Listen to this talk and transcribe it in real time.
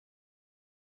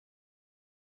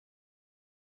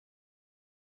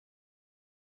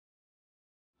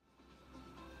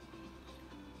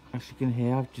As you can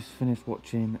hear, I've just finished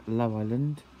watching Love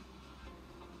Island,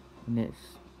 and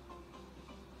it's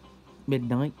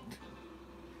midnight.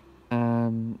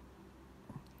 Um,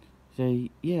 so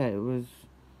yeah, it's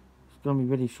gonna be a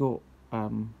really short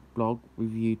vlog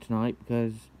review tonight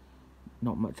because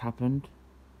not much happened.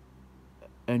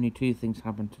 Only two things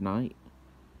happened tonight,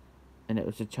 and it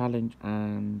was a challenge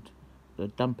and the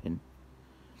dumping.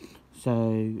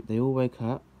 So they all woke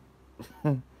up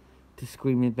to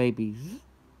screaming babies.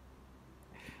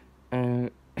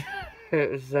 It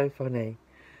was so funny.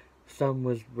 Some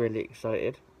was really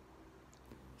excited.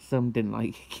 Some didn't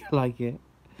like it.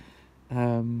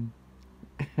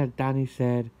 Danny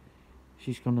said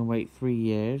she's gonna wait 3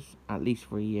 years, at least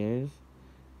 3 years,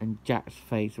 and Jack's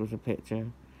face was a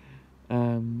picture.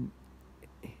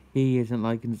 He isn't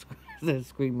liking the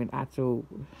screaming at all.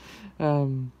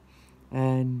 And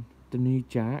the new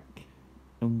Jack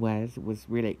and Wes was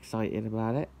really excited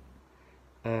about it.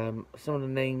 Some of the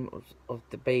names of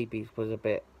the babies was a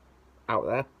bit out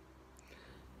there.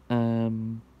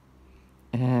 And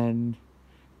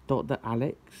Dr.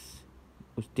 Alex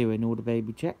was doing all the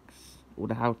baby checks, all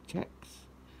the health checks.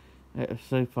 It was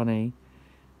so funny.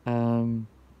 And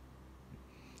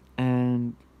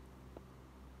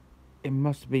it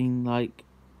must have been like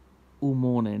all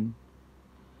morning.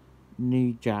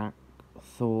 New Jack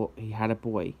thought he had a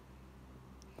boy,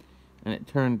 and it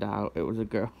turned out it was a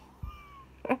girl.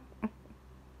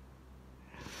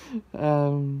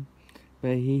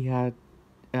 But he had.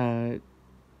 It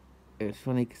was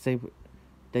funny because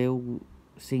they all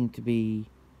seemed to be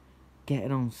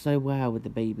getting on so well with the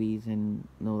babies and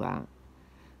all that.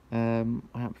 I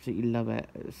absolutely love it.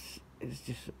 It's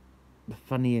just the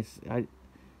funniest,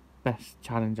 best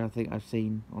challenge I think I've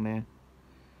seen on air.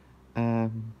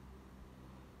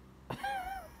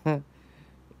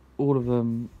 All of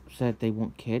them said they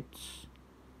want kids.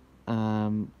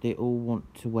 They all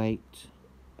want to wait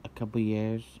a couple of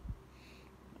years.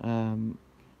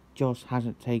 Josh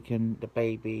hasn't taken the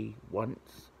baby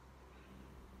once,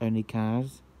 only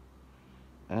Kaz,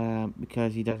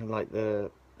 because he doesn't like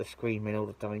the screaming all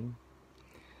the time.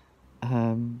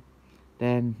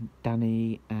 Then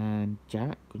Danny and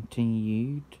Jack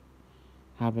continued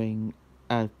having,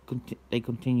 they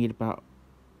continued about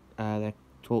their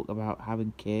talk about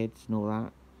having kids and all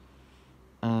that.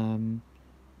 And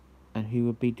who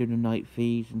would be doing the night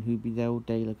feeds and who'd be there all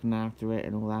day looking after it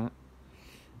and all that.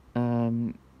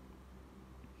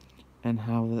 And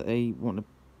how they want to,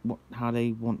 how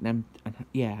they want them, and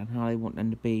how they want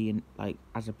them to be in, like,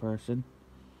 as a person.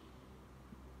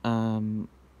 Then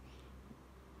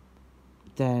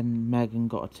Megan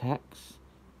got a text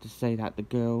to say that the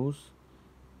girls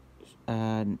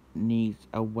needs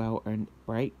a well-earned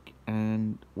break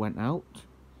and went out.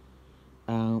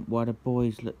 While the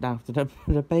boys looked after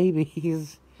the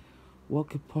babies. What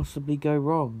could possibly go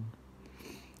wrong?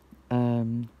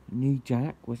 New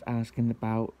Jack was asking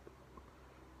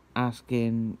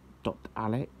Dr.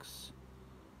 Alex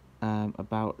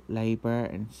about labour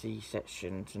and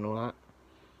C-sections and all that.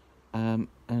 And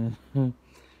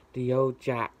the old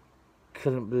Jack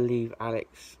couldn't believe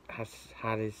Alex has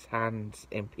had his hands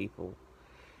in people,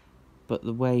 but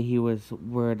the way he was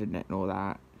wording it and all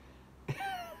that,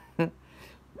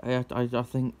 I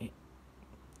think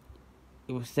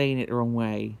he was saying it the wrong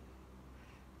way.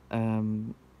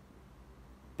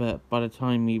 But by the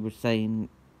time he was saying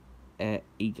it,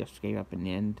 he just gave up in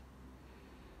the end.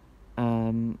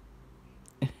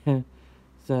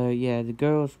 So yeah, the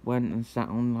girls went and sat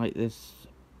on like this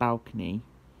balcony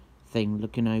thing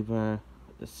looking over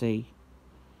the sea,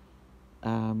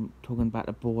 talking about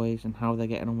the boys and how they're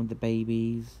getting on with the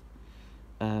babies.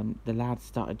 The lads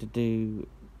started to do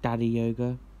daddy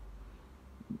yoga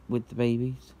with the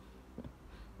babies.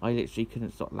 I literally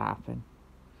couldn't stop laughing.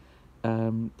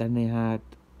 Then they had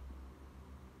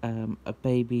a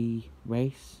baby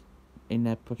race in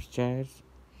their pushchairs,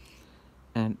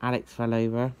 and Alex fell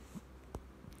over.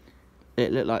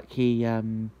 It looked like he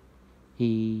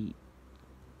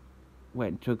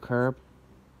went into a curb,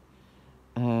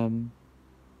 and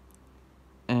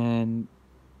then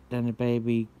the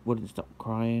baby wouldn't stop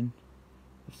crying.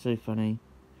 It's so funny.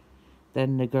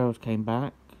 Then the girls came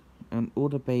back, and all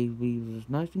the babies was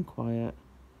nice and quiet,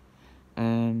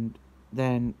 and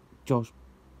then Josh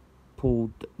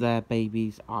pulled their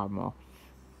baby's arm off.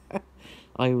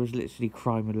 I was literally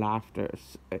crying with laughter.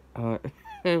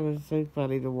 It was so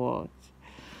funny to watch.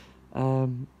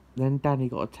 Then Danny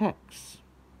got a text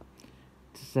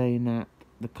saying that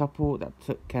the couple that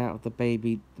took care of the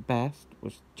baby the best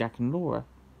was Jack and Laura.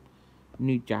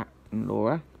 New Jack and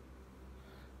Laura.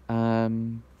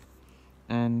 And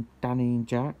Danny and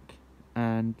Jack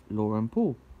and Laura and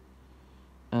Paul.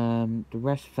 The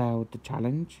rest failed the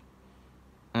challenge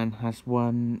and has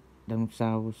won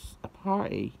themselves a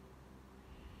party.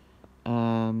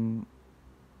 And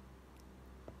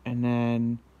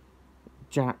then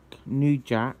new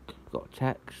Jack, got a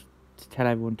text to tell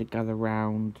everyone to gather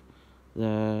round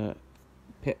the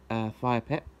fire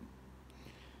pit.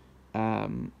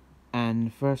 And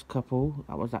the first couple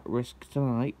that was at risk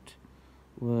tonight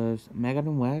was Megan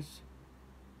and Wes.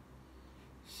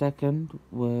 Second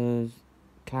was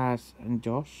Kaz and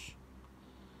Josh.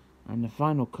 And the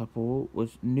final couple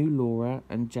was new Laura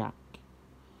and Jack.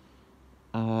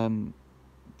 And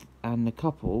the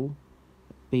couple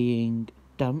being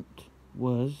dumped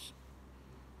was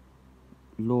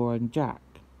Laura and Jack.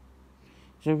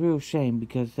 It's a real shame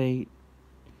because they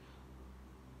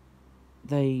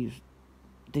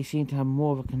seem to have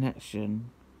more of a connection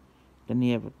than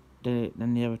the other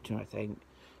two. I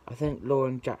think Laura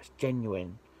and Jack's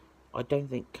genuine. I don't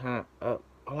think I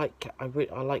like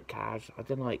Kaz. I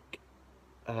don't like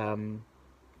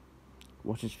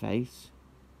what's his face,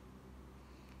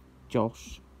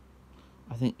 Josh.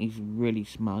 I think he's really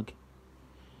smug.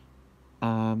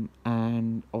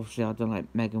 And obviously I don't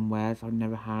like Megan Wares. I've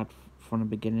never had from the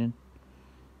beginning.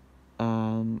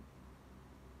 So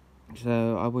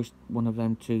I wish one of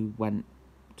them two went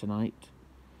tonight.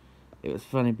 It was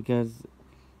funny because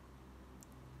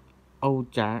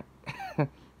old Jack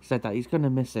said that he's going to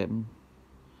miss him,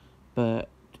 but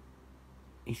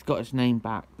he's got his name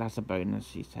back. That's a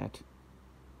bonus, he said.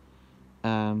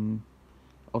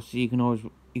 Obviously you can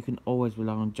always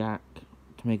rely on Jack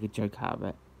to make a joke out of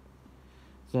it.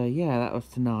 So yeah, that was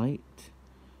tonight.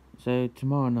 So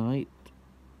tomorrow night,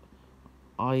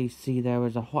 I see there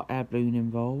is a hot air balloon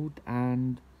involved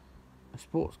and a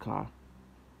sports car.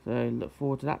 So look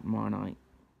forward to that tomorrow night.